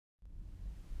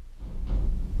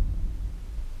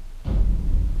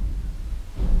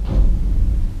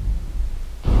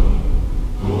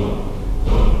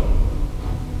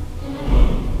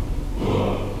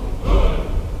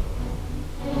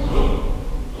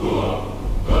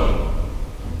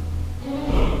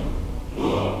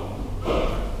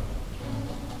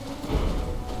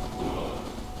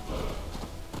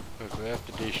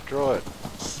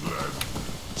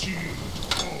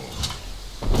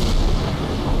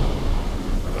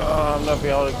not be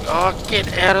able to... Oh,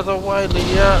 get out of the way,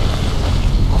 Lydia!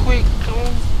 Quick!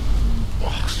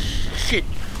 Oh, shit!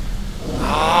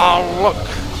 Oh, look!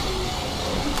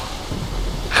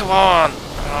 Come on!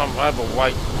 I'm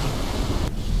overweight.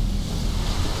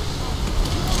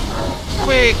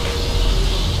 Quick!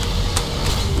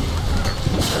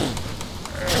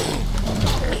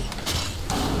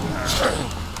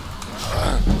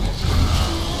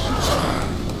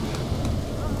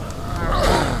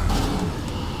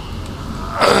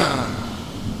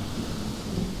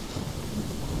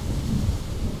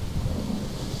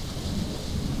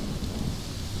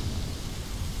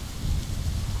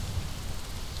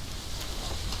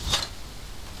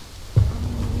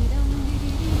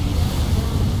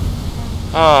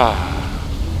 Ah.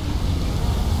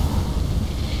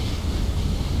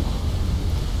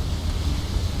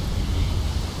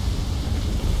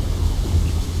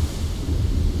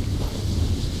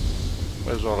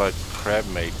 Where's all that crab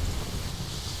meat?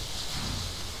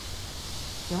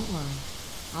 Don't worry.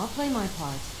 I'll play my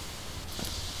part.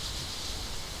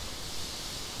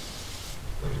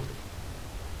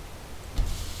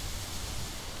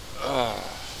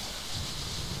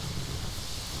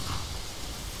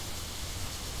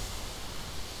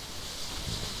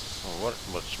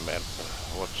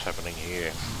 What's happening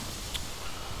here?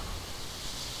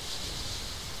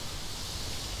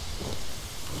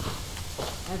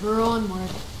 Ever onward.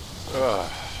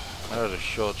 That was a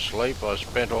short sleep. I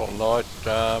spent all night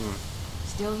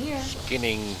Still here.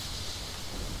 skinning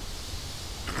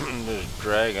this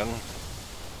dragon.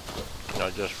 I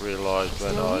just realised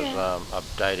when I was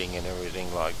updating and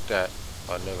everything like that,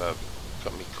 I never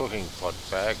got my cooking pot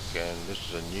back, and this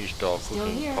is a new style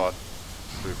cooking pot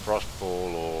through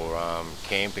Frostball or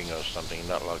camping or something,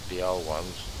 not like the old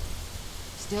ones.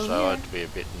 Still so I had to be a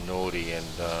bit naughty and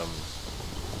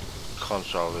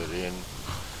console it in.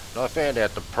 And I found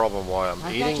out the problem why I'm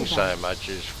eating so much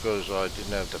is because I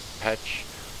didn't have the patch.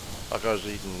 Like I was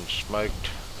eating smoked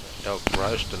elk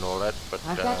roast and all that, but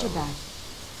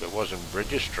it wasn't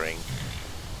registering.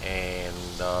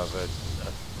 And I've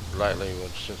had, lately,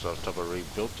 since I've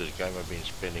rebuilt this game, I've been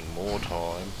spending more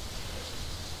time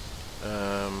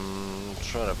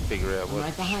trying to figure out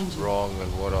what's wrong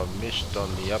and what I missed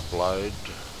on the upload,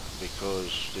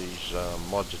 because these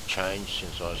mods have changed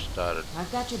since I started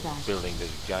building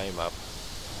this game up.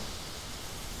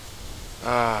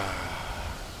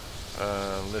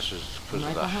 This is because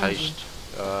of the haste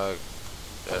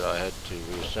that I had to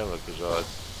reassemble, because I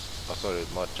thought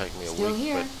it might take me a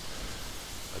week, but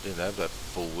I didn't have that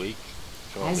full week.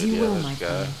 Come on, you will, my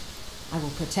friend. I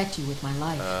will protect you with my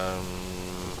life.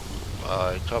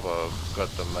 I thought I've got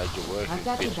the major working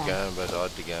bits going, but I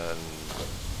had to go and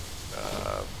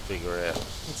figure out.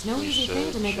 It's no easy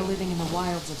thing to make a living in the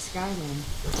wilds of Skyrim.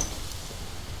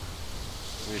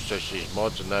 Research these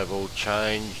mods, and they've all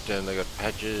changed, and they got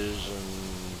patches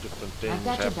and different things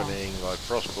happening. Like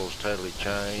Frostball's totally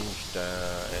changed,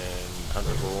 and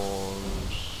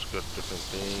Hunterborn's got different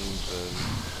things. And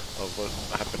what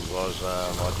happened was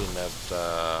I didn't have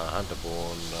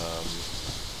Hunterborn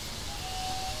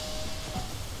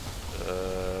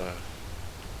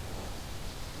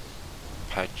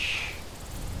patch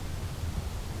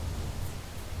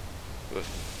with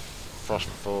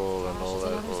Frostfall and all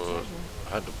that, or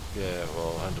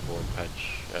Hunterborn patch.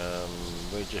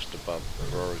 We're just above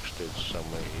Rorikstead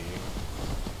somewhere here.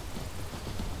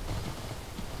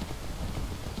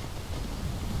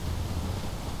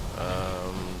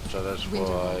 So that's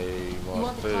why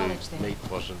my meat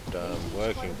wasn't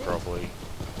working properly.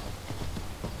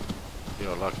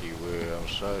 You're lucky where I'm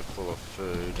so full of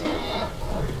food.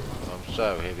 I'm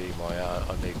so heavy,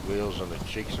 I need wheels on the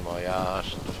cheeks of my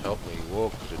ass to help me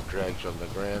walk, because it drags on the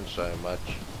ground so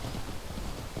much.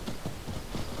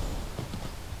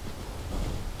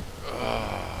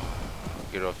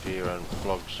 Get off here and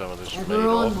flog some of this meat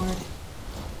off.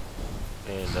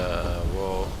 And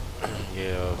well,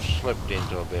 yeah, I've slept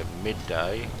into about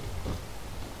midday,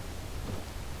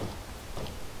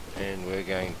 and we're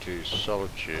going to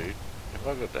Solitude. Have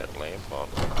I got that lamp on?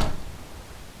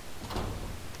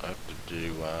 I have to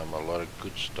do a lot of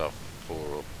good stuff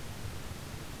for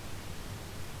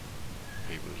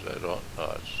people. Is that on?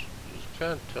 Oh, you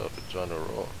can't tell if it's on or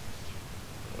off.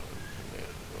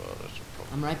 Oh, that's a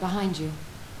problem. I'm right behind you.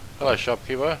 Hello,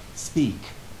 shopkeeper. Speak.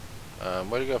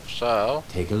 What do you got for sale?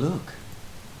 Take a look.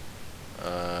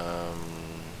 I'll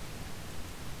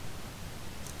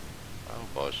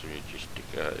buy some logistic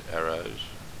arrows.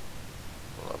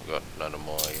 Well, I've got none of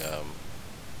my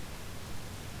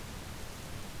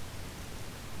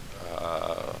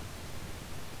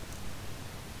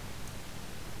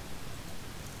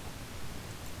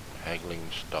haggling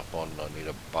stuff on. I need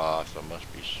a bath. I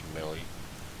must be smelly.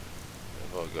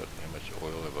 Have I got, how much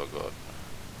oil have I got?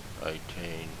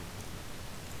 18.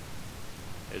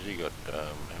 Has he got,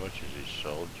 how much is his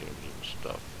soul gems and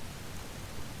stuff?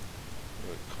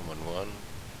 A common one?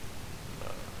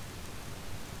 No.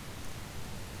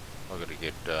 I've got to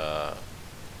get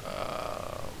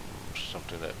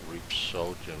something that reaps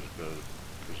soul gems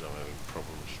because I'm having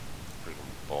problems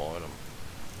freaking buying them.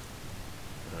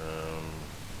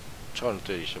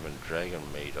 237 dragon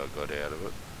meat I got out of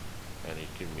it, and he's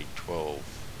given me 12.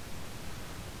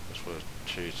 This was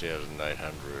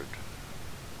 2,800.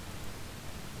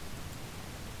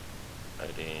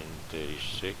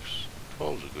 1836.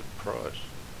 12's a good price.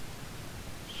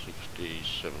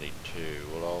 60.72.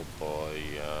 Well, I'll buy.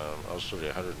 I'll still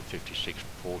get 156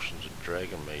 portions of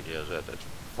dragon meat. How's that? That's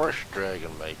fresh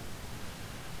dragon meat.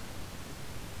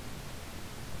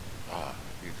 Ah,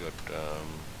 you got.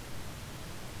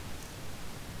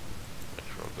 Make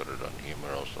sure I've got it on here,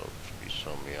 or else I'll be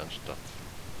some of my own stuff.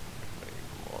 Maybe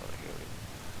more here.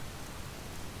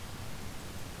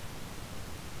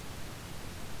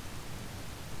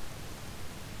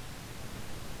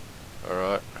 All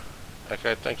right.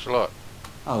 Okay, thanks a lot.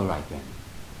 All right then.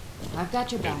 I've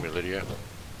got your back. Excuse me, Lydia.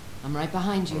 I'm right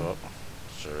behind you. Oh,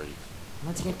 sorry.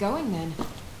 Let's get going then.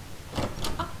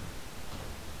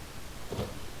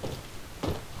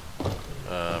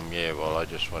 Yeah, well, I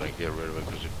just want to get rid of it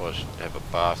because if I have a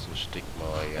bath and stick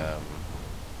my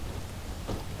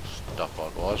stuff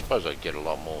on, well, I suppose I'd get a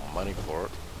lot more money for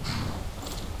it.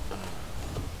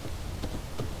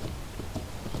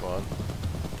 Come on.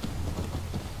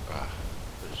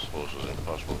 This horse is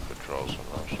impossible to control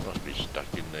sometimes. She must be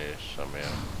stuck in there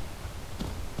somehow.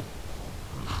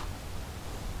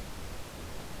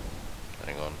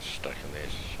 Hang on, stuck in there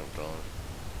sometimes.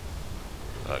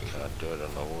 I can't do it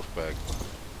on the horseback.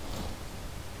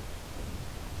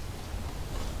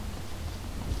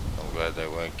 I'm glad they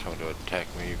won't come to attack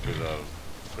me because I'm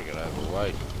freaking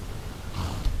overweight.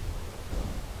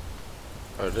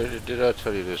 Oh, did I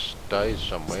tell you to stay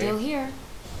somewhere? Still here.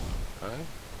 Hey?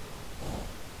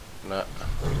 No.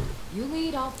 You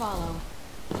lead, I'll follow.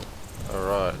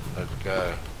 Alright, let's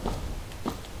go.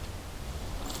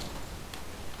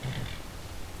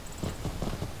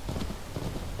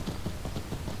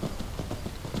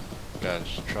 Go and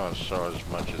try and sort as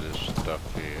much of this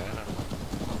stuff here.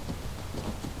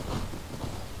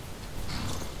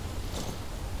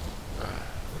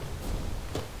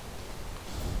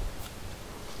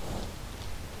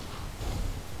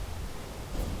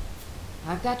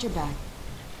 I've got your back.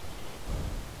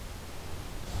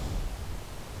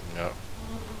 No.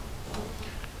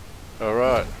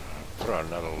 Alright. Throw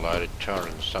another load of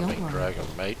 200 and something Don't worry. dragon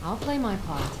meat. I'll play my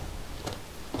part.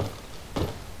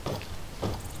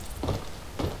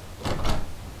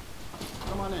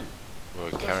 Come on in. We were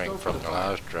Let's carrying go for from the the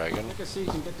fire. last dragon. Take a seat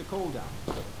and get the coal down.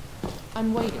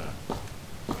 I'm waiting.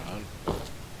 Hang on.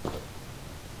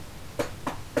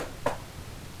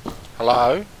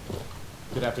 Hello?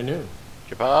 Good afternoon.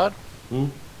 Jabard? Hmm?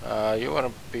 You want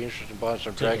to be interested in buying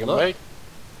some Take a dragon look. meat?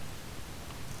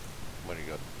 What do you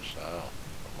got for sale?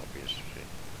 I might be interested.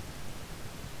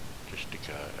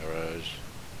 Justico arrows.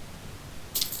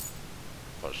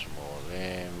 Got some more of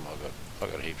them. I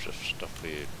got heaps of stuff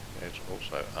here. It's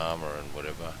also armor and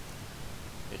whatever.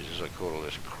 This is I caught all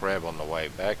this crab on the way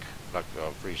back. Like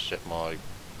I've reset my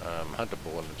hunter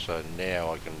board, and so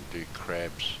now I can do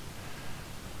crabs.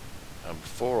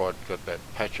 Before I'd got that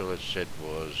patch all it said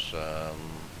was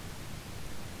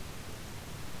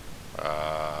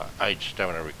 8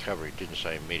 stamina recovery. It didn't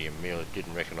say medium meal. It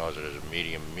didn't recognise it as a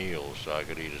medium meal, so I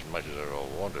could eat as much as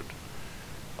I wanted.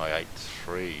 I ate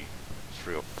three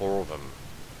or four of them.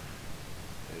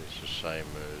 It's the same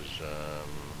as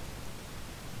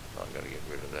I've got to get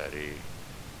rid of that here.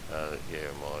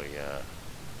 Yeah, my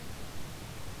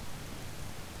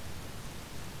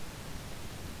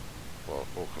well,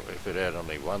 if it had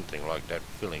only one thing like that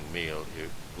filling meal, you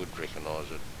would recognise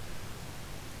it.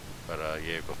 But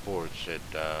yeah, before it said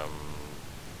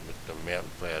with the mountain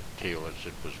flower teal, it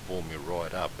said was warm you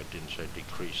right up. It didn't say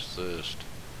decrease thirst.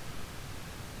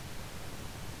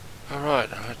 Alright,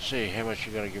 let's see, how much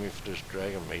you're going to give me for this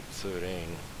dragon meat?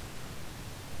 13.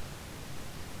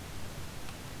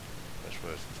 That's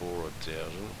worth 4,000.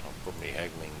 I'll put my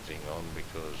haggling thing on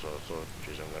because I thought,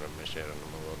 geez, I'm going to miss out on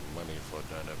a lot of money if I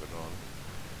don't have it on.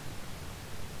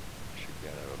 Should be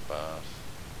able to have a bath.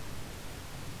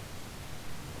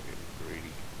 I'm getting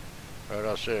greedy. Alright,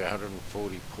 I'll say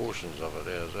 140 portions of it.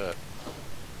 How's that?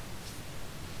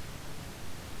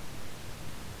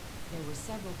 There were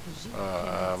several Khajiit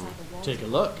outside the walls Take a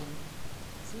of look. London.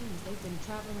 Seems they've been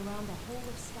traveling around the whole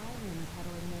of Skyrim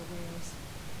peddling their wares.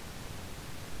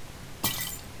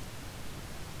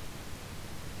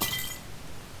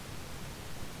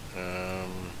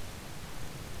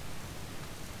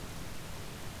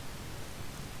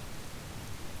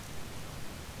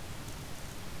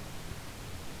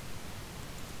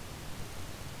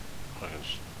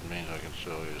 Means I can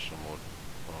sell you some more.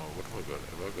 Oh, what have I got?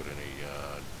 Have I got any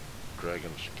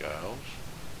dragon scales?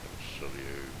 I can sell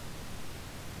you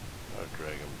a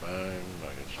dragon bone.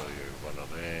 I can sell you one of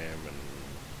them and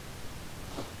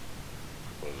a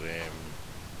couple of them.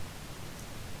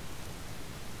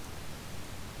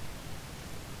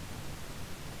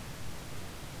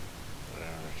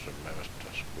 It's a mammoth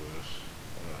tusk worth.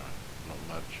 Not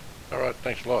much. Alright,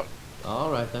 thanks a lot.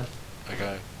 Alright then.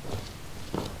 Okay.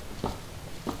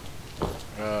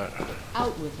 Right.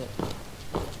 Out with it.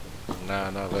 No,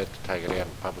 not allowed to take it out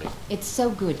in public. It's so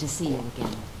good to see you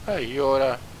again. Hey, you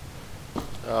oughta...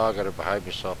 Oh, I gotta behave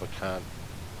myself. I can't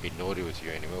be naughty with you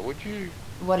anymore. Would you...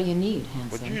 What do you need,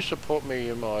 handsome? Would you support me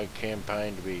in my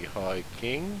campaign to be High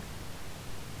King?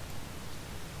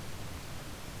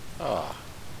 Ah,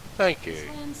 thank you.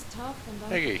 Sven's tough and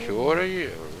Thank you, unforgiving. Shorter. You're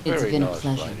a It's very been a nice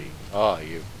pleasure. lady. Ah,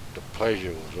 the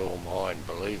pleasure was all mine,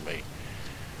 believe me.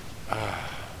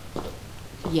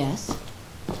 Yes.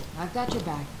 I've got your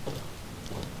back.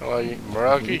 Hello,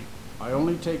 Meraki. I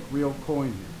only take real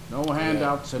coin here. No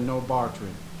handouts and no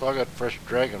bartering. I got fresh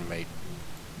dragon meat.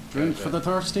 Drink for the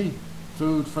thirsty,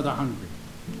 food for the hungry.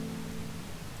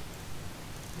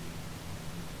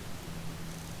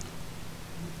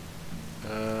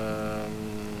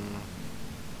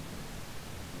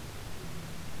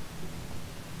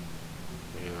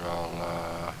 Here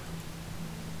I'll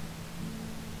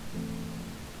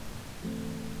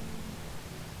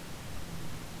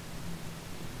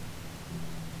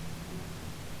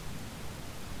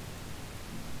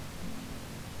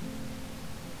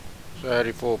so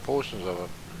 84 portions of it.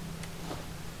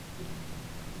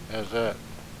 How's that?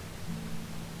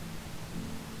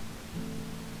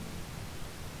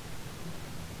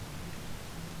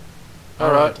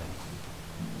 Alright.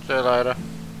 See you later.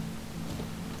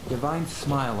 Divine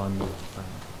smile on you, friend.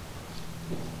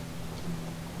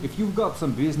 If you've got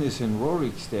some business in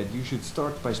Rorikstead, you should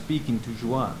start by speaking to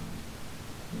Juan.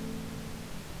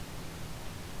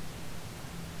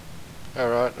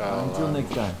 Alright, Until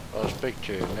next time. I'll speak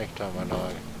to you next time when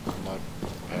I might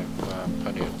have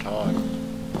plenty of time.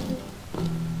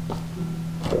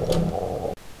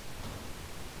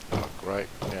 Oh, great.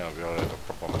 Now I'll be able to have a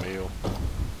proper meal.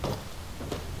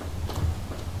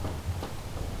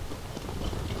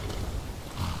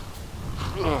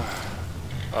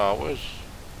 Oh, what's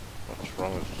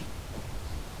wrong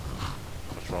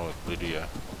with Lydia?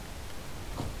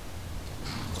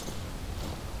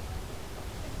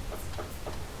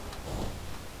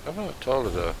 Haven't I told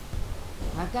her to...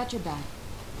 I've got your back.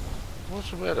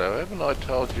 What's the matter? Haven't I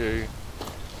told you...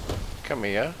 Come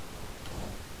here.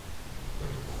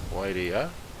 Wait here.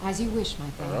 As you wish, my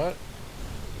friend. Alright?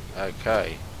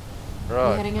 Okay. You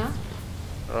Right. heading out?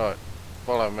 Right.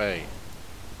 Follow me.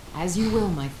 As you will,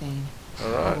 my Thane. I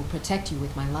Alright. will protect you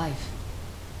with my life.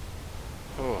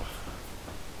 Oh.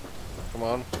 Come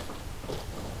on.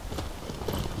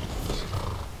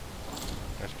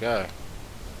 Let's go.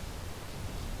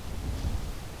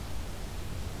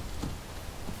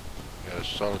 Go to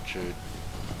Solitude.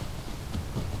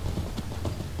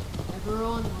 Ever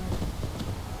onward.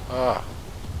 Ah.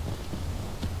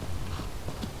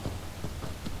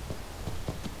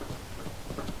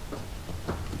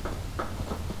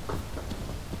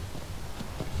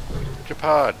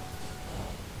 Japad.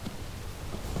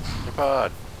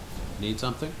 Japad. Need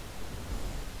something?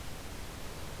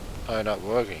 Oh, not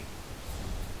working.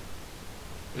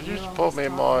 Did you You're support me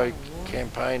in always my talking about war.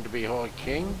 campaign to be High I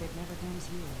King? hope it never comes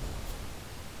here.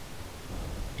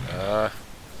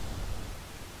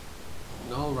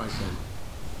 All right then.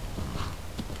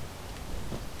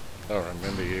 I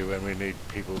remember you when we need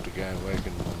people to go and work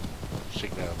in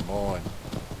Signal Mine,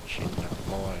 Shinna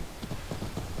Mine.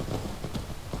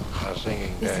 I was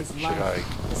thinking This that is should life. I The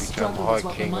become struggle High is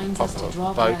what King of reminds us to popular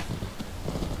draw vote, breath.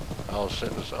 I'll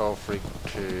sentence Ulfric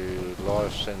to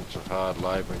life sentence of hard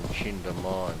labour in Shinda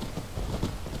Mine.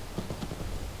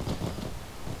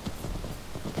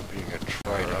 For being a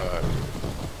traitor.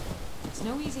 It's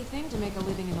no easy thing to make a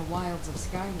living in the wilds of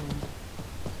Skyrim.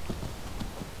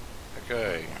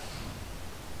 Okay.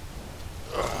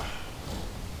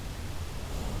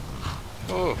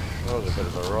 Oh, that was a bit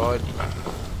of a ride.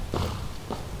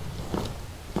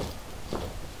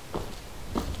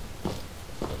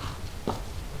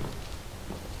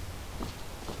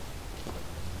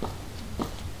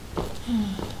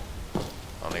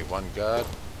 guard.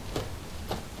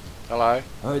 Hello.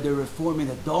 Heard they're reforming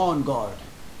the Dawn Guard.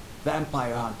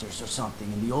 Vampire hunters or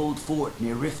something in the old fort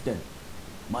near Riften.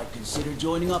 Might consider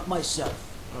joining up myself.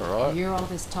 You Alright. hear all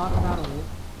this talk about a loot?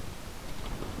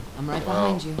 I'm right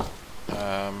behind you.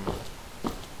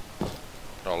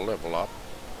 I'll level up.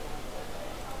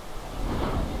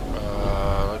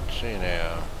 Let's see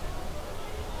now.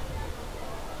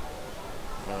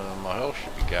 My health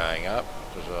should be going up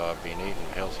because I've been eating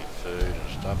healthy food and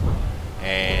stuff.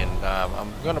 And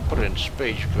I'm going to put it in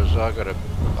speech because I got to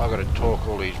talk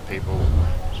all these people.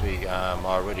 See, I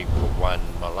already put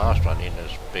my last one in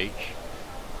as speech.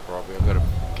 Probably I've got to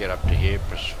get up to here,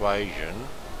 persuasion.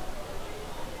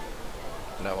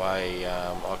 And that way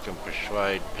I can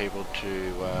persuade people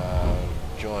to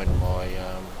join my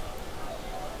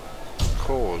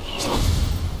cause.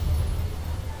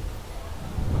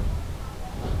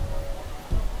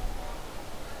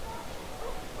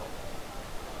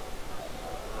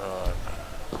 Right.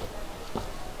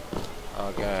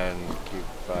 I'll go and give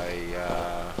a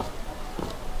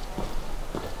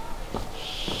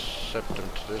septum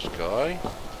to this guy.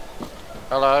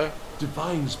 Hello.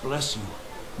 Divines bless you.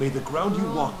 May the ground you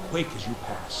walk quake as you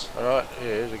pass. Alright,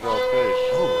 here's a gold piece.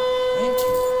 Oh, thank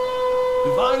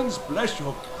you. Divines bless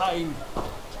your kind.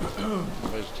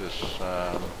 Where's this?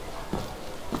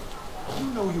 You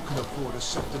know you can afford a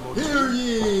septim or Hear two.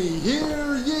 ye!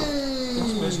 Hear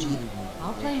It's best you ye! leave me.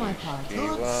 I'll play my part.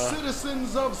 Good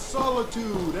citizens of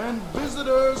Solitude and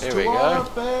visitors Here we to go. our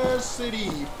fair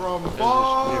city from There's this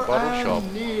far new bottle and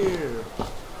shop. near.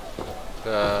 He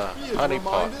is Honey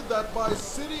pot. reminded that by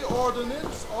city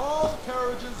ordinance, all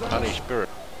carriages and Honey spirit.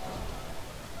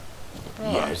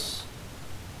 Right. Yes.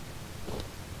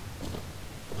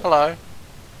 Hello.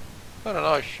 What a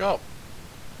nice shop.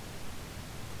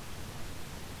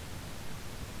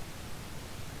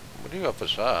 What do you got for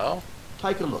sale?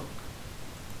 Take a look.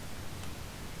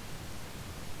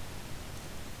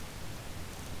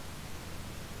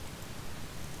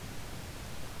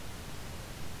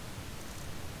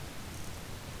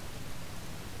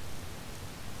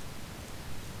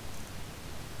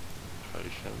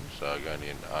 Potions,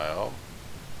 Argonian ale.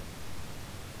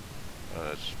 Oh,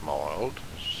 that's mild.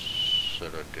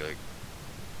 Cetadelic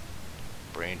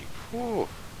brandy. Whew.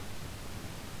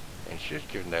 And she's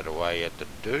giving that away at the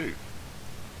do.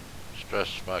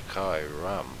 Strathmakai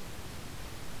rum.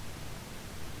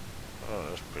 Oh,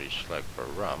 that's pretty slack for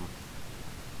rum.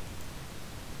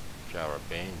 Jar of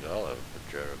beans. I'll have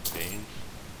a jar of beans.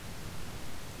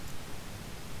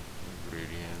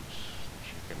 Ingredients.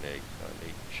 Chicken egg. I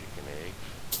need chicken eggs.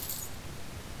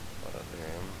 One of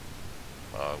them.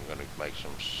 Oh, I'm going to make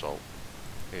some salt.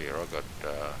 Here, I got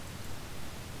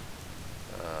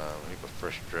heap of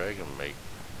fresh dragon meat.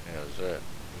 How's that?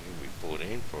 You can be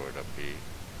 14 for it up here.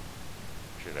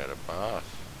 Should add a bath.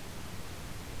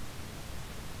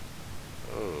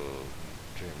 Oh,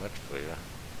 too much for you.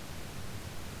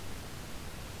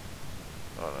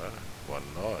 Oh no, one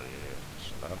night, yeah,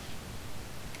 that's enough.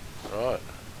 Right.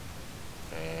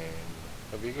 And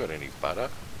have you got any butter?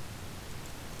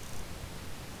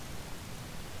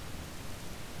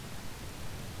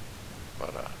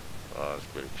 Butter. Oh, it's a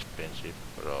bit expensive,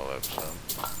 but I'll have some.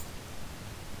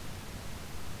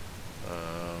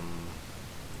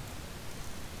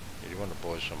 You want to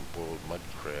buy some boiled mud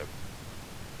crab?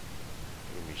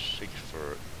 Give me 6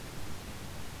 for it.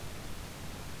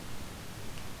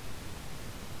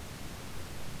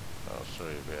 I'll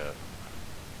say about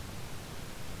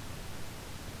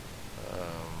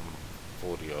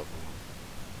 40 of them.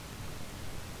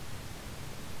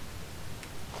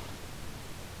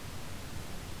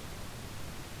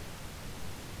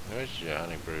 Where's your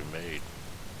honey brew mead?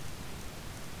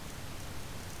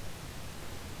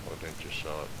 Why don't you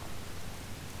sell it?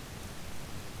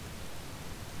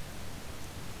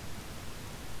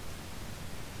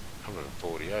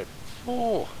 $148.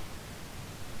 Oh.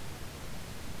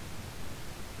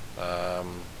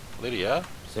 Lydia.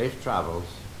 Safe travels.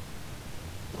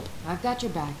 I've got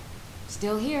your back.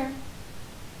 Still here.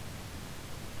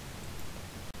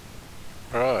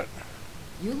 Right.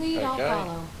 You lead, I'll Okay.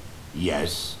 follow.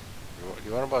 Yes.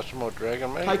 You want to buy some more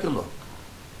dragon meat? Take a look.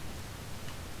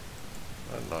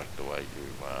 I like the way you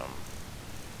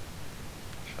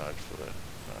charge for that.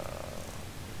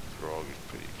 Grog is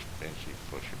pretty expensive.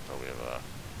 I should probably have a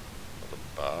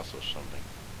bath or something.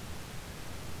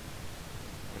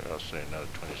 Yeah, I'll see another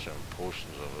 27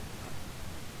 portions of it.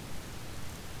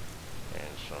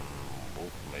 And some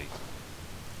wolf meat.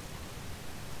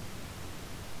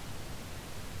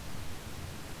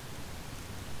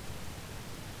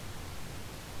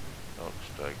 Elk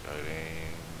steak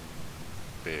 18.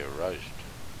 Bear roast.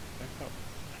 How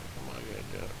come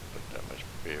yeah, but that must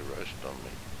be a roast on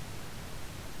me.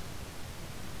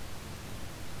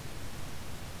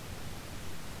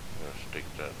 I'll stick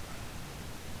that.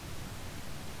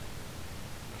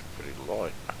 That's pretty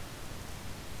light.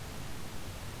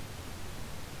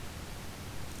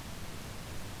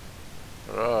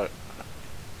 Alright.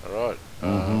 Alright.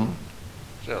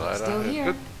 See you later. Still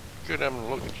here. Good having a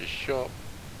look at your shop.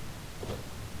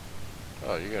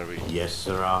 Oh, you're gonna be. Yes,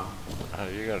 sir. Oh,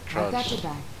 you're gonna try I've got your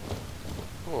back.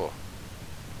 Oh,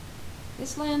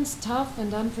 This land's tough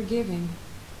and unforgiving,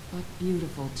 but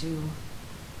beautiful too.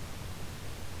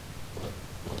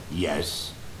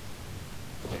 Yes.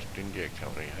 East India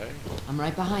Company, hey? I'm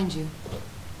right behind you.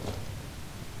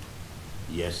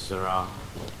 Yes, sir.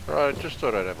 Right, just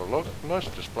thought I'd have a look. Nice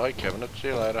display cabinet. See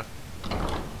you later.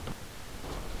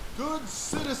 Good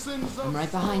citizens of I'm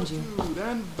right behind you. Solitude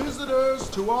and visitors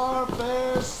to our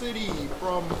fair city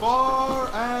from far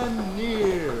and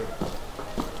near.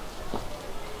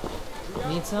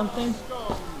 Need something?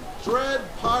 Dread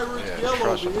pirate Yeah,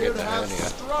 trust I'm Yellowbeard getting a has hernia.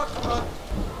 struck a...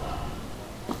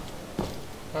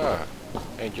 Ah,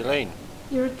 Angeline.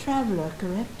 You're a traveler,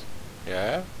 correct?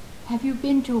 Yeah? Have you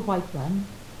been to Whiterun?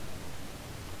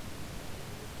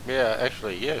 Yeah,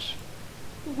 actually, yes.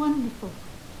 Wonderful.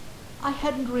 I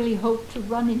hadn't really hoped to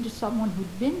run into someone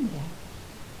who'd been there.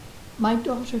 My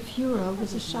daughter Fura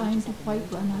was assigned to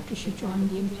Whiterun after she joined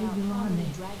the Imperial Army.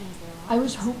 I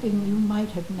was hoping you might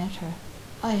have met her.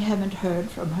 I haven't heard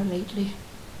from her lately.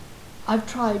 I've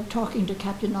tried talking to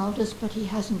Captain Aldous, but he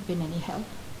hasn't been any help.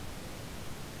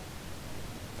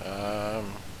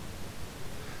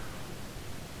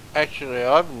 Actually,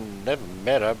 I've never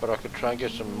met her, but I could try and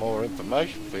get some more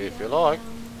information for you if you like.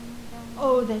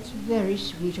 Oh, that's very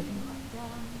sweet of you.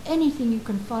 Anything you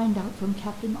can find out from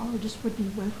Captain Aldous would be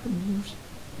welcome news.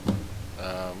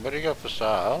 What do you got for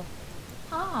sale?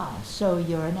 Ah, so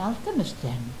you're an alchemist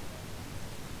then?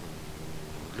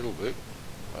 A little bit.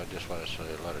 I just want to sell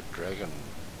you a lot of dragon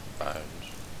bones.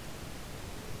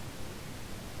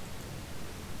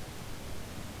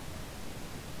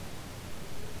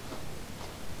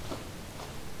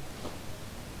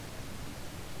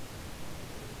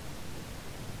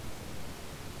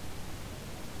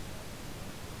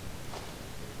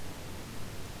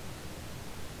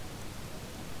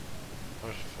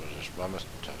 What's this mammoth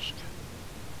tusk?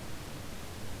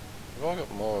 Have I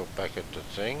got more back at the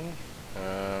thing?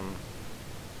 I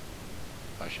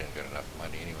shouldn't got enough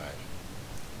money anyway.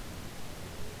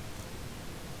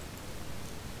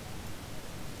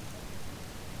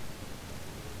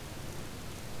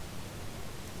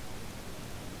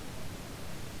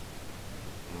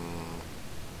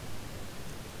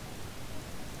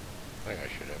 I think I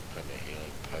should have plenty of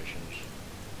healing potions.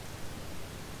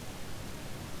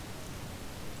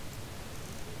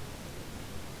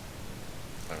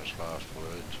 Those last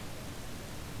words.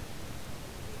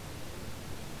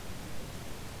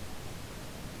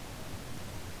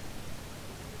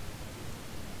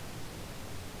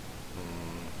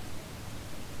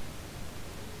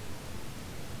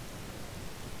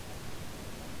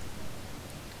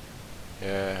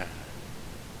 Yeah.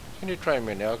 Can you train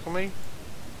me in alchemy?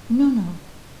 No.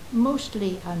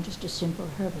 Mostly I'm just a simple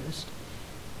herbalist.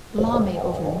 Lame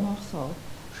over in Northall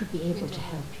should be able to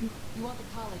help you. You want the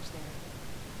college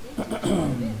there? They teach you a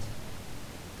bit.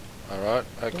 Alright,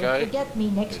 Don't okay. forget me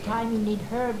next time you need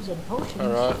herbs and potions.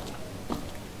 Alright.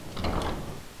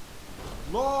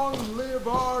 Long live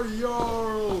our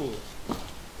Jarl!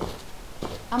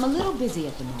 I'm a little busy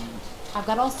at the moment. I've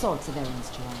got all sorts of errands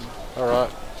to run.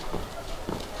 Alright.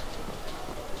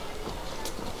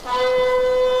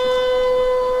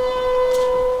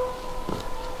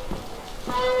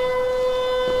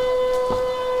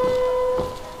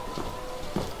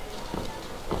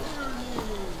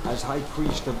 As High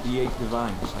Priest of the Eight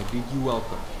Divines, I bid you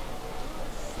welcome.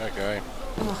 Okay.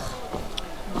 Ugh.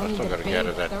 I still gotta get out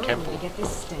of that thoroughly temple. to get this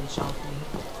stench off me.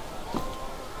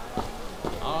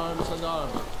 Arms and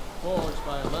armor, forged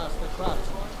by a master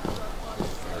craftsman.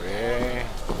 Marie,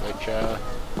 Witcher,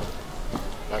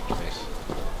 blacksmith.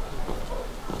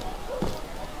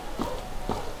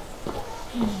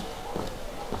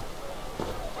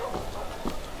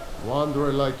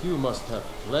 Wanderer like you must have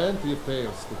plenty of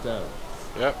tales to tell.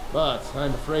 Yep. But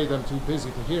I'm afraid I'm too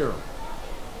busy to hear them.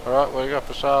 Alright, what you got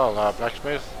for sale,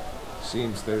 blacksmith?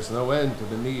 Seems there's no end to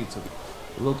the needs of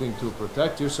looking to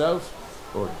protect yourself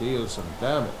or deal some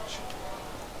damage.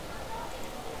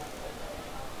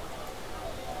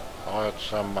 I got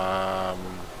some, I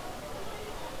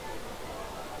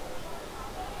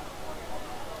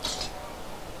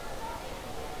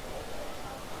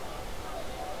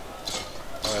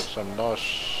got some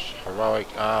nice heroic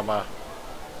armor.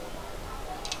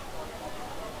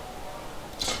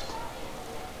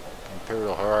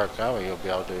 Imperial Heroic Army, you'll be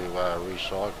able to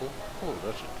recycle. Oh,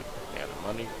 that's a good amount of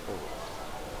money. Oh.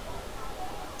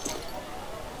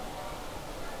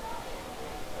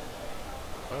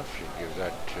 I should give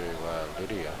that to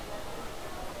Lydia.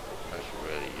 That's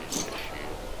really useless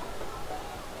shield.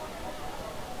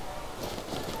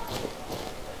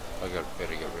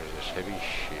 Better get rid of this heavy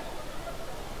shit.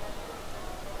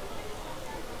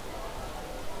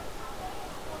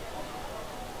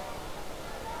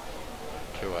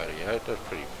 $288, that's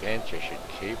pretty fancy, I should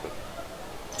keep it.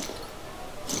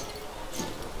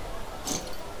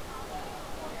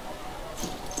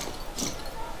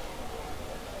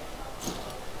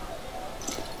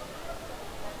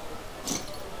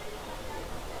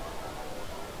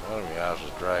 One of my house is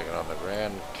dragging on the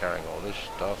ground, carrying all this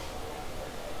stuff.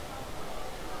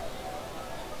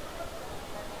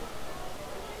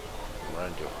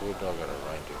 Ranger hood, I've got a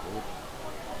Ranger hood.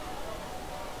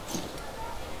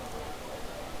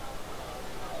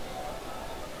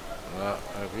 No,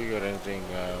 have you got anything,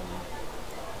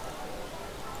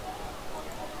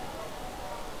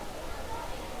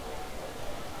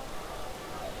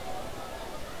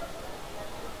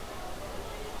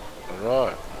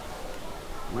 right.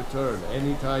 Return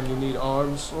anytime you need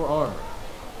arms or armor.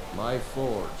 My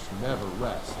forge never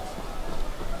rests.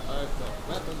 I've got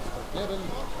weapons forgiven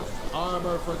and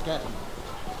armor forgotten.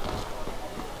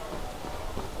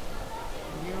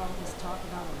 You hear all this talk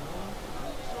about a war?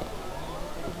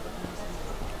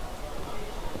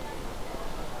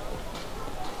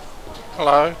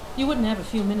 Hello. You wouldn't have a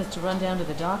few minutes to run down to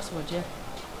the docks, would you?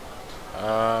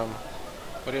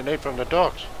 What do you need from the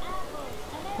docks?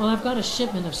 Well, I've got a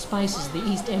shipment of spices the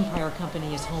East Empire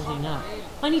Company is holding up.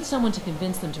 I need someone to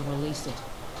convince them to release it.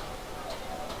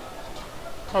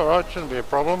 Alright, shouldn't be a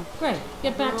problem. Great.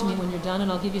 Get back to me when you're done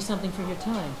and I'll give you something for your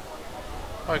time.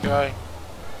 Okay.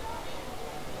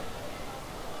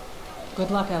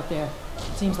 Good luck out there.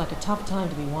 It seems like a tough time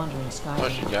to be wandering Skyrim. I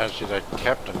should go and see that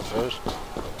captain first.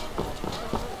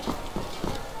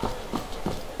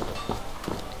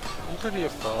 Is Lydia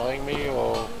following me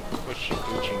or was she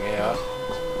glitching out?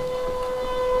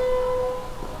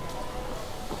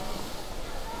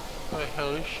 Where the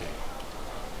hell is she?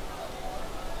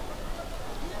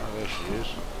 Oh, there she is.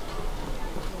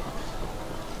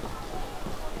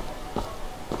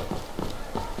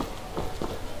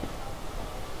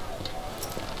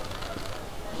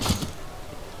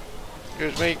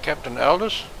 Excuse me, Captain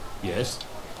Aldous? Yes?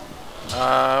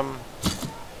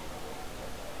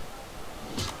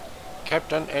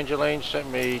 Captain Angeline sent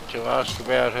me to ask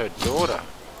about her daughter.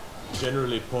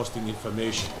 Generally posting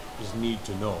information is need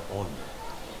to know only.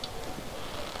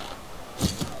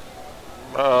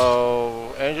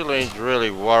 Oh, Angeline's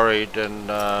really worried and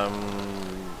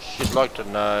she'd like to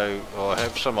know or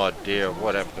have some idea of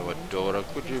what happened to her daughter.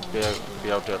 Could you be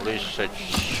able to at least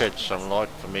shed some light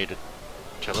for me to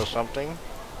tell her something?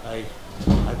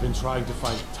 I've been trying to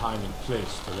find time and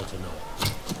place to let her know.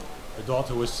 Her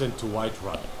daughter was sent to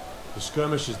Whiterun. The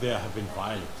skirmishes there have been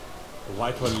violent. The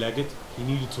Whiterun legate, he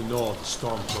needed to know the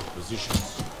Stormcloak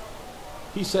positions.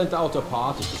 He sent out a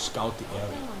party to scout the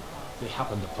area. They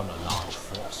happened upon a large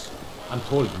force. I'm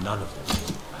told none of them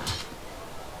came back.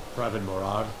 Private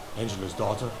Morard, Angela's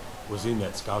daughter, was in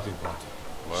that scouting party.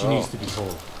 Wow. She needs to be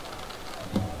told.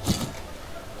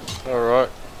 Alright.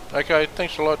 Okay,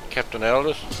 thanks a lot, Captain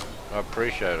Aldous. I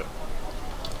appreciate it.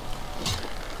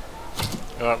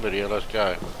 Alright, Lydia, let's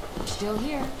go. Still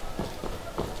here.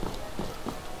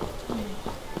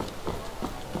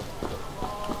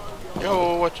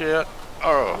 Yo, watch out.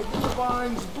 Oh. The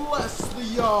divines bless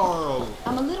the Jarl.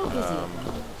 I'm a little busy.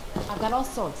 I've got all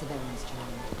sorts of errands to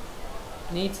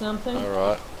run. Need something?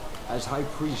 Alright. As High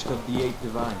Priest of the Eight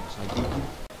Divines, I give you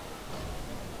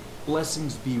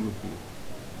blessings be with you.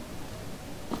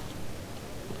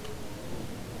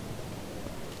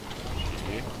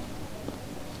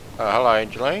 Hello,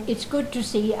 Angeline. It's good to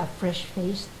see a fresh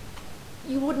face.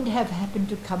 You wouldn't have happened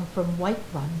to come from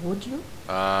Whiterun, would you?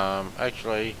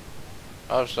 Actually,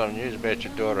 I have some news about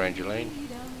your daughter, Angeline.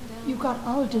 You got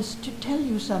Aldous to tell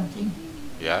you something.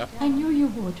 Yeah? I knew you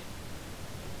would.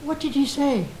 What did he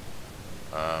say?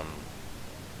 I'm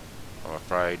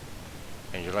afraid,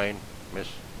 Angeline, Miss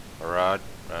Morard,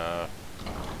 as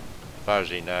far as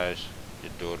he knows,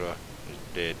 your daughter is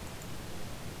dead.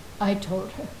 I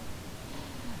told her.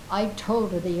 I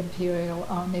told her the Imperial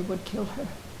army would kill her.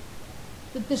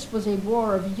 That this was a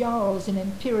war of Jarls and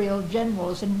Imperial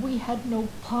generals, and we had no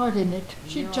part in it.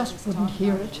 She just wouldn't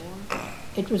hear it.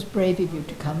 It was brave of you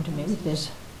to come to me with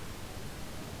this.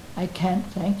 I can't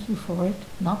thank you for it,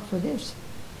 not for this.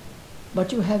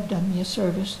 But you have done me a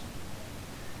service.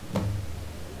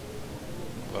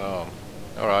 Well,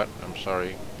 Alright, I'm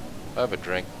sorry. Have a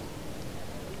drink.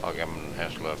 I'll give him a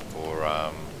hassle for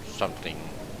something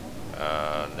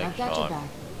next I've got your time. back.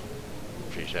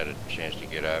 She's had a chance to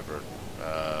get over it.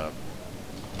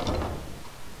 She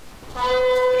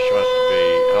wants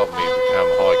to help me become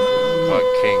High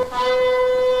King.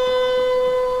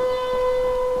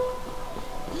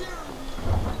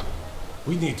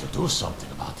 We need to do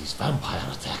something about these vampire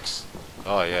attacks.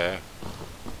 Oh yeah.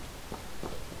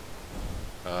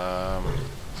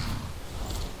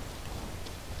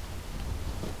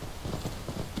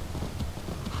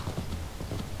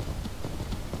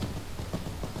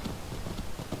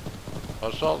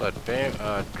 I saw that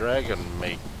dragon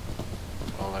meat.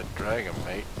 All that dragon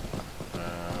meat.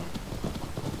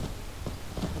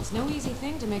 It's no easy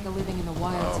thing to make a living in the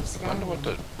wilds of Skyrim. I wonder what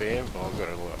this bear... Oh, I've got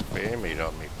a lot of bear meat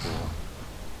on me for.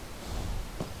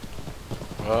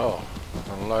 Oh,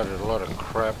 unloaded a lot of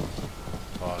crap.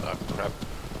 Oh, not crap.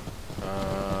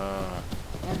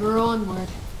 Ever onward.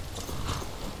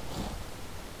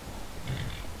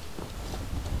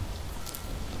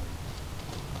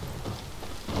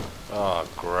 Oh,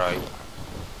 great.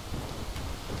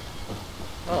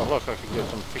 Oh, look, I could get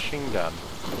some fishing done.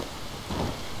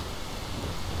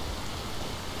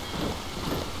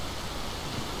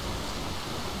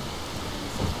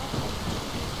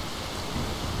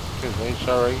 Excuse me,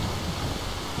 sorry.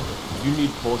 If you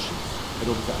need potions, head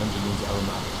over to Angeline's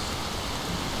aromatics.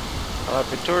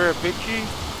 Victoria Bitchy?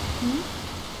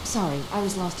 Sorry, I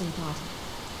was lost in thought.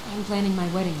 I'm planning my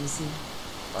wedding, you see.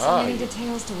 So many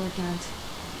details to work out.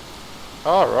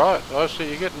 All right. I see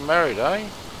you're getting married, eh?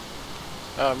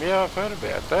 Yeah, I've heard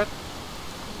about that.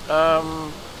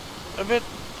 A bit.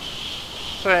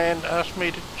 Sven asked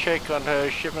me to check on her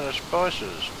shipment of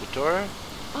spices, Victoria.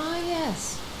 Ah,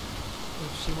 yes.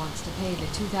 If she wants to pay the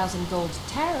 2,000 gold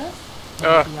tariff,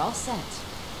 it'll be all set.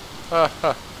 I've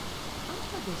heard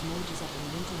those mages up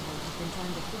in Winterhold have been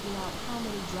trying to figure out how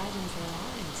many dragons there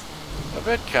are in Skyrim. I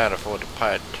bet can't afford to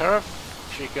pay a tariff.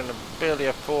 She can barely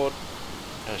afford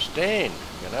a stand,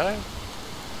 you know.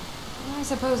 Well, I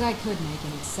suppose I could make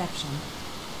an exception.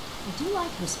 I do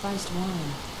like her spiced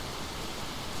wine.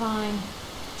 Fine.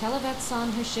 Tell Yvette's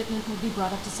son her shipment will be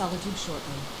brought up to Solitude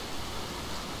shortly.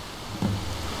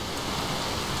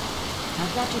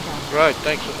 I've got your back. Right,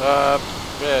 thanks.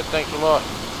 Yeah, thanks a lot.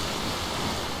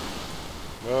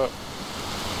 Well,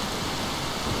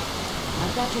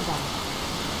 I've got your back.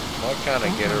 why can't I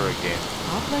get her again?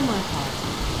 I'll play my part.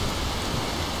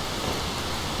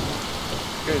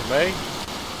 Excuse me.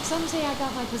 Some say I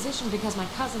got my position because my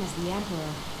cousin is the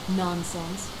emperor.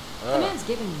 Nonsense. The man's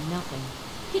giving me nothing.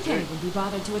 He can't even be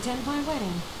bothered to attend my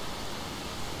wedding.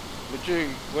 But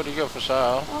what do you got for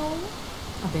sale? Oh,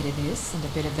 a bit of this and a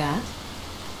bit of that.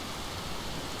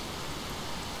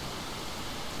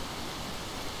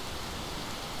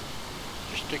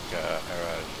 Just stick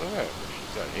arrows. Look at it.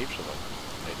 She's got heaps of them.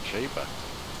 They're cheaper.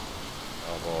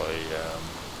 I'll buy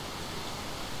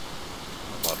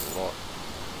a lot.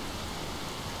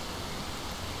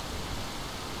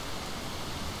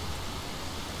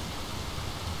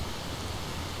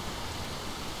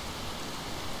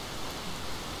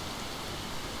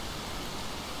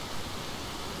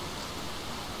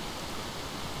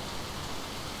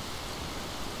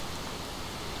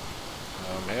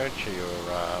 How much are your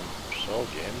soul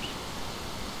gems?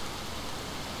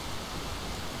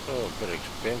 Oh, a bit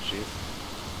expensive.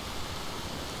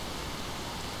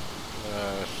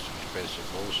 It's expensive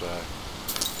also.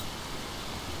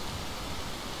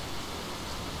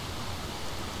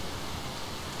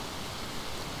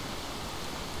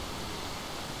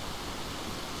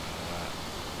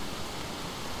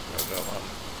 Got that one.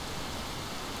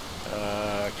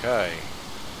 Okay.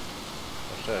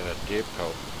 What's that? A deep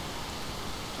pulp.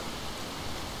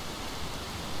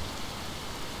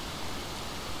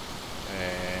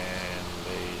 And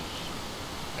these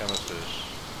amethysts.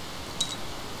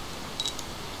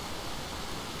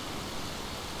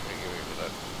 Let me give you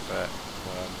that fat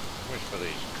one. How much for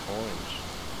these coins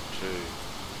too?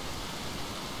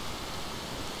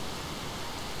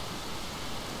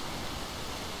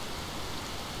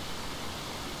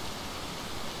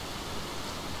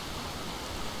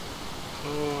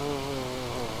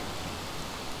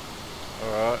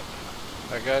 Alright.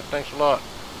 Okay, thanks a lot.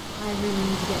 I really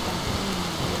need to get back to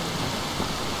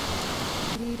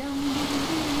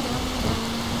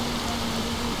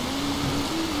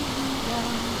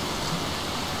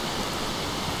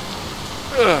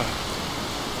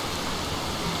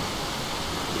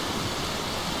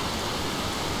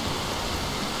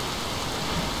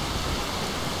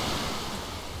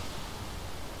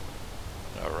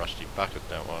A rusty bucket,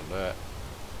 don't want that.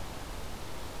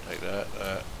 Take that,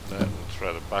 and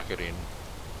throw the bucket in.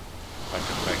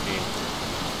 Bucket back in.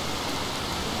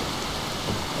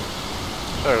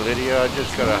 So Lydia, I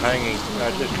just got a hanging.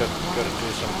 I just got to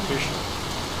do some fishing.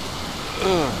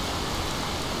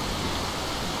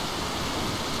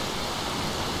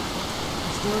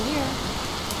 Still here.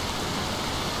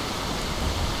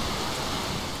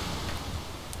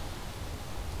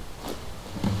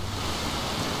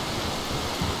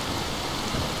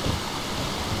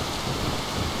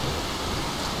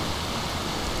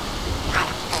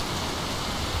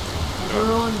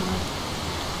 We're on one.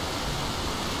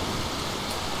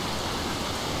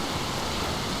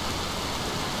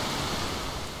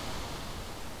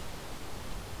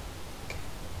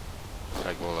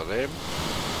 Take all of them.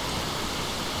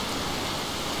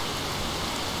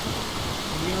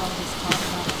 You all just talk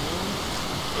about the world.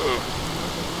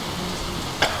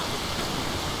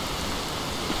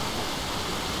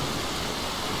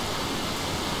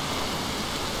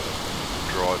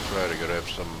 Drive through to have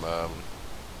some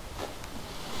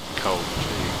cold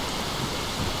tea.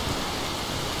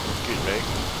 Excuse me.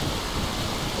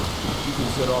 You can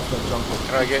set off that jungle.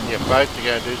 Can I get in your boat to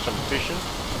go and do some fishing?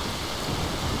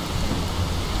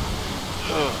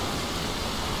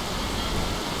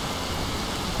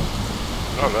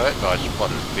 Alright, nice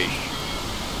spotted fish.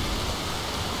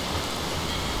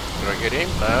 Did I get him?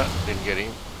 No, didn't get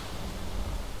him.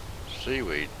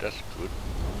 Seaweed, that's good.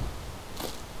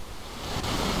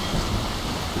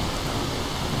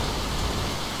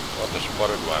 Got the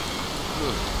spotted one.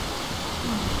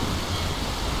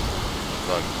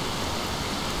 Like,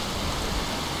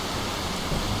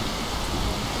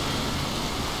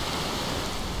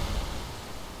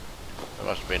 that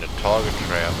must have been a tiger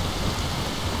trout.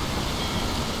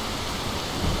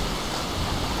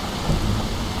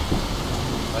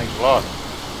 Thanks a lot.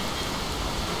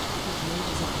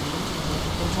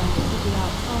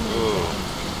 Ooh.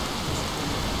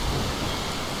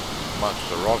 Amongst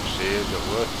the rocks here, is it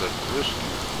worth the risk?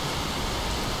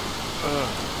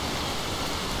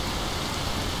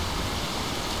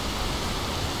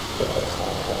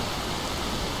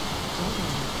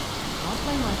 I'll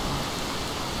play my part.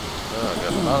 Oh, I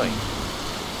got nothing.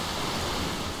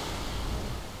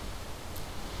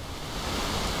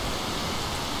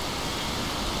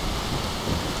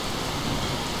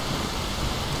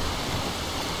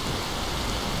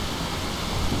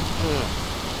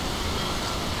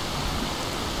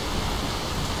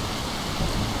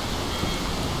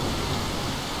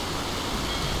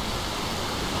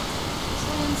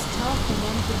 Sven's tough and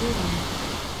unforgiving.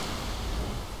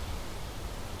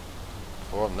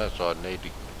 Well, on that side, I need to.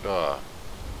 Oh,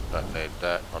 don't need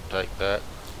that. I'll take that.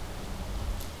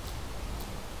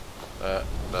 That.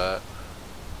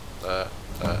 I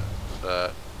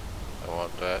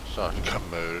want that. Something got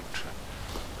moved.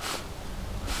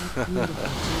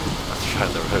 I'll try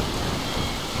the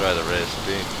rest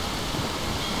in.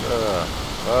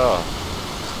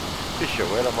 Fish are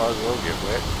wet, I might as well get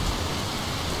wet.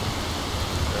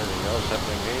 Anything else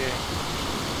happening here?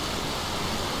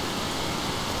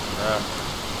 No.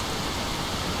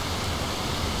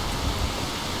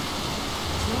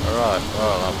 Alright,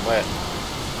 well, I'm wet.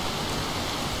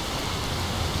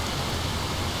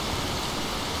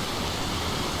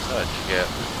 Let's get.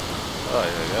 Oh,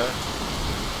 there we go.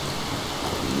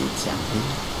 Need something?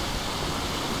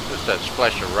 Just that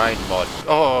splash of rain mod.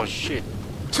 Oh, shit.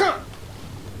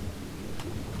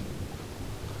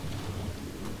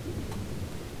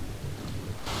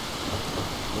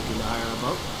 Looking to hire a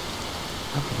boat?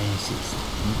 How can I assist?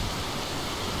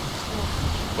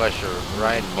 Splash of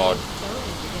rain mod.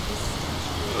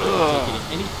 Take it at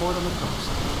any port on the coast.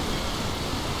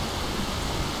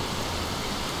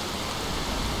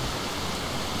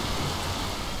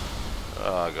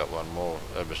 Oh, I got one more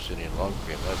Abyssinian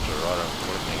longfin. That's alright, I'm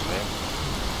collecting them.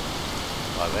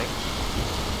 I think.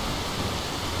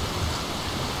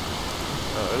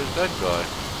 Oh, who's that guy?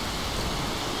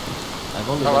 I've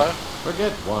only Hello?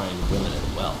 Forget wine, women,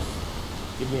 and wealth.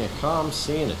 Give me a calm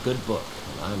sea and a good book,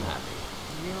 and I'm happy.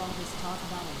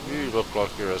 You look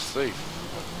like you're a thief.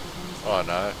 Oh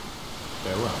no.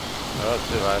 Farewell. Oh,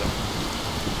 see you later.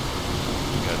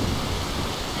 Good.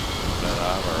 That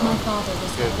armor My on. father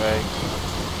was Good, mate.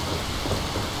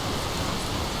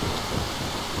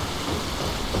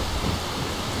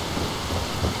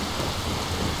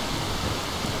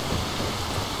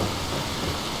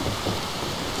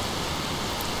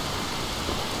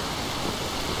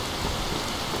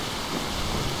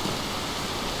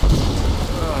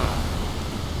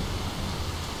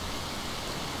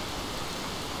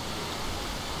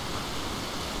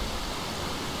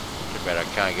 But I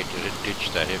can't get you to ditch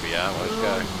that heavy armor. Let's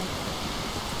go.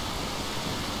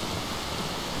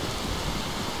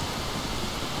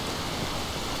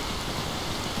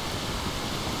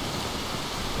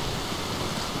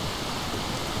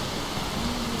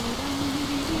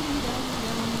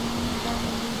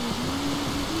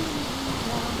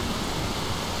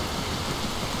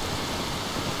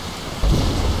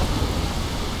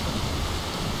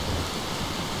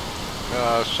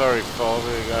 Sorry, Bob,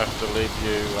 we're going to have to leave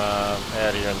you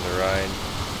out here in the rain.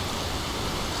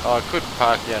 Oh, I could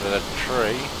park you under that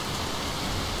tree.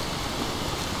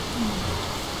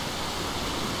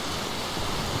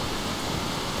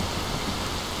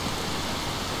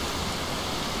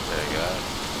 There you go.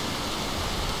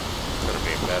 Could have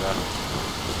been better.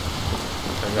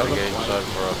 I've got to get inside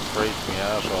before I freeze my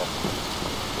ass off.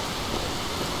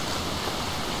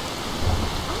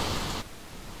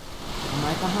 I'm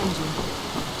right behind you.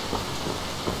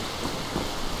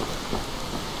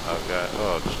 Okay.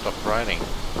 Oh, it stopped raining.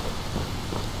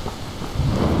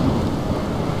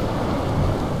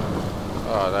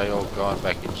 Oh, they all gone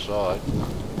back inside.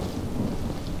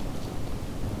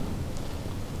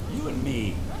 You and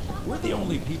me, we're the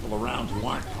only people around who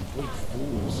aren't complete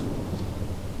fools.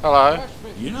 Hello.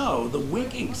 You know, the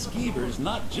Winking Skeever's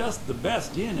not just the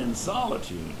best inn in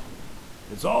Solitude.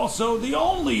 It's also the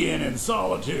only inn in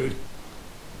Solitude.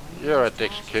 You're at the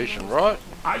execution, right?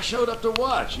 I showed up to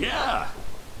watch, yeah.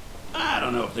 I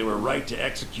don't know if they were right to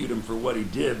execute him for what he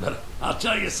did, but I'll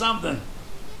tell you something.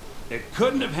 It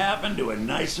couldn't have happened to a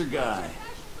nicer guy.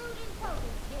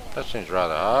 That seems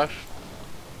rather harsh.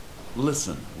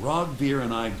 Listen, Rogveer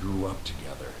and I grew up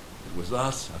together. It was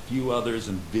us, a few others,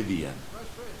 and Vivian.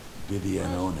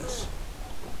 Vivian Onus.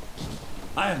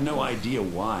 I have no idea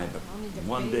why, but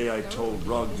one day I told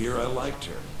Rogveer I liked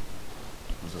her.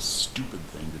 It was a stupid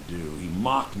thing to do. He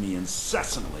mocked me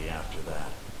incessantly after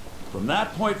that. From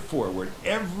that point forward,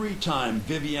 every time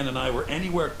Vivian and I were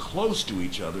anywhere close to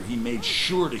each other, he made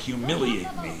sure to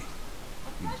humiliate me.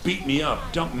 He beat me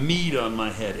up, dumped meat on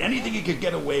my head, anything he could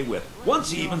get away with.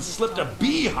 Once he even slipped a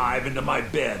beehive into my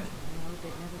bed.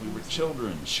 We were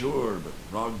children, sure, but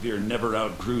Rogveer never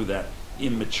outgrew that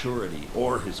immaturity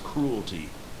or his cruelty.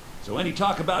 So any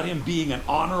talk about him being an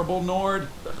honorable Nord?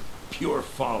 Pure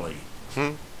folly.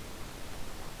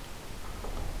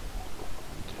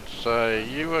 So,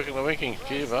 you work in the Winking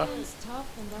Skeever?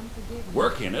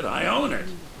 Work in it? I own it.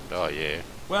 Oh, yeah.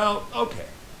 Well, okay.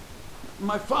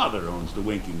 My father owns the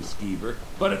Winking Skeever,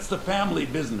 but it's the family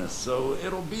business, so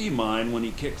it'll be mine when he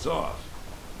kicks off.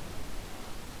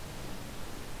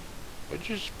 Would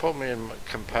you support me in my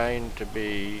campaign to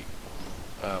be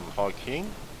High King?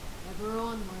 Ever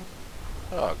onward.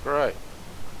 Oh, great.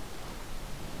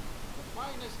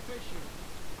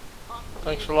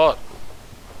 Thanks a lot.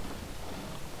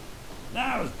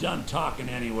 Now I was done talking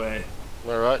anyway.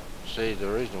 Alright, see, the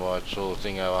reason why I saw the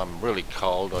thing, I'm really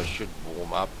cold, I should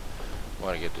warm up. I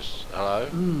want to get this. Hello?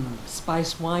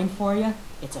 Spice wine for you?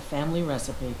 It's a family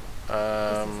recipe.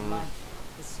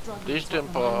 These I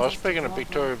was speaking to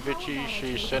Victoria Vichy,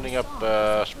 she's sending up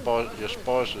your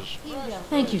spices.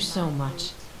 Thank you so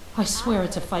much. I swear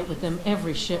it's a fight with them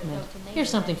every shipment. Here's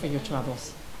something for your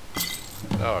troubles.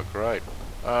 Oh, great.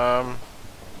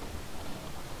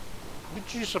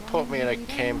 Would you support me in a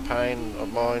campaign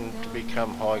of mine to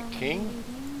become High King?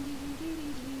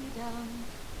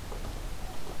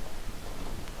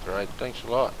 Great, thanks a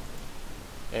lot.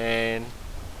 And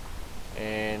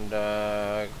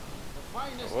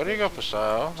what do you got for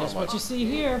sale? Just what you see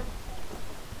here.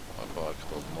 I'll buy a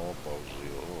couple more bowls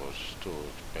here. Oh, it's still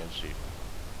expensive.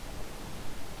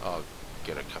 I'll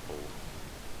get a couple.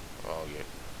 I'll get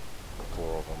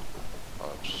 4 of them. I'll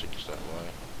have 6 that way.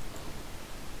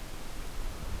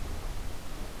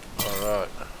 Alright.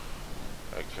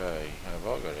 Okay, have I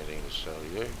got anything to sell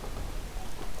you?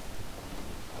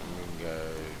 Mingo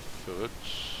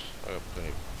fillets. I got plenty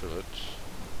of fillets.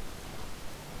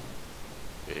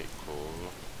 Very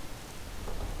cool.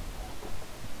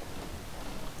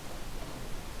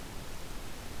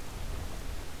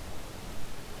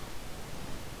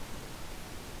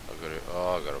 I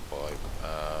gotta buy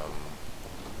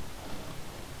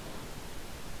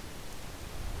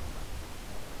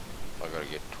I gotta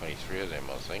get 23 of them,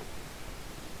 I think.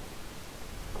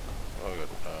 I got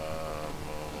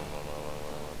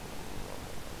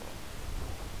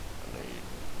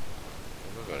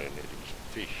I've got any of these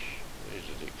fish. These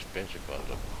are the expensive ones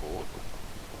I've caught.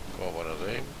 Got one of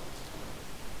them.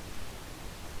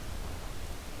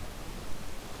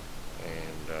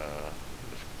 And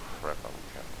this crap I'm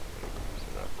counting.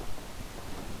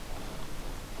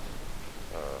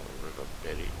 River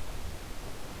Betty.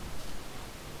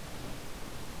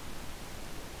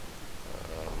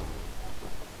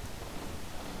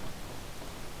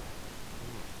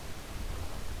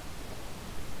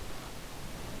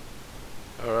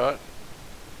 Alright.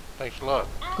 Thanks a lot.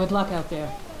 Good luck out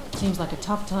there. Seems like a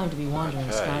tough time to be wandering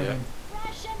Skyrim.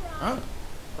 Yeah. Huh?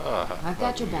 Oh, I've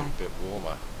got your back. A bit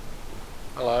warmer.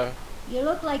 Hello. You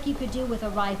look like you could do with a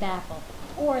ripe apple.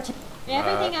 Or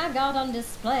everything I've got on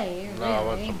display, really. No, I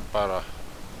want some butter.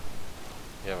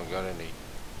 You haven't got any.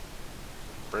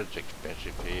 Bread's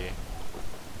expensive here.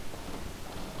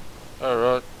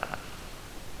 Alright.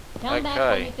 Come back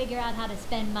when you figure out how to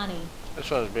spend money. This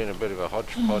one's been a bit of a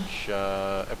hodgepodge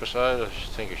episode. I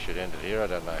think I should end it here. I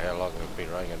don't know how long we've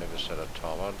been running. I never set a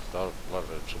time on. A lot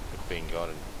of it's been gone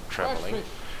and travelling.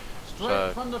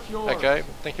 Straight from the fjord. Okay,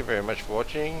 thank you very much for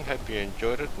watching. Hope you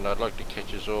enjoyed it, and I'd like to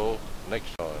catch us all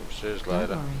next time. See you later. Don't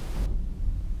worry.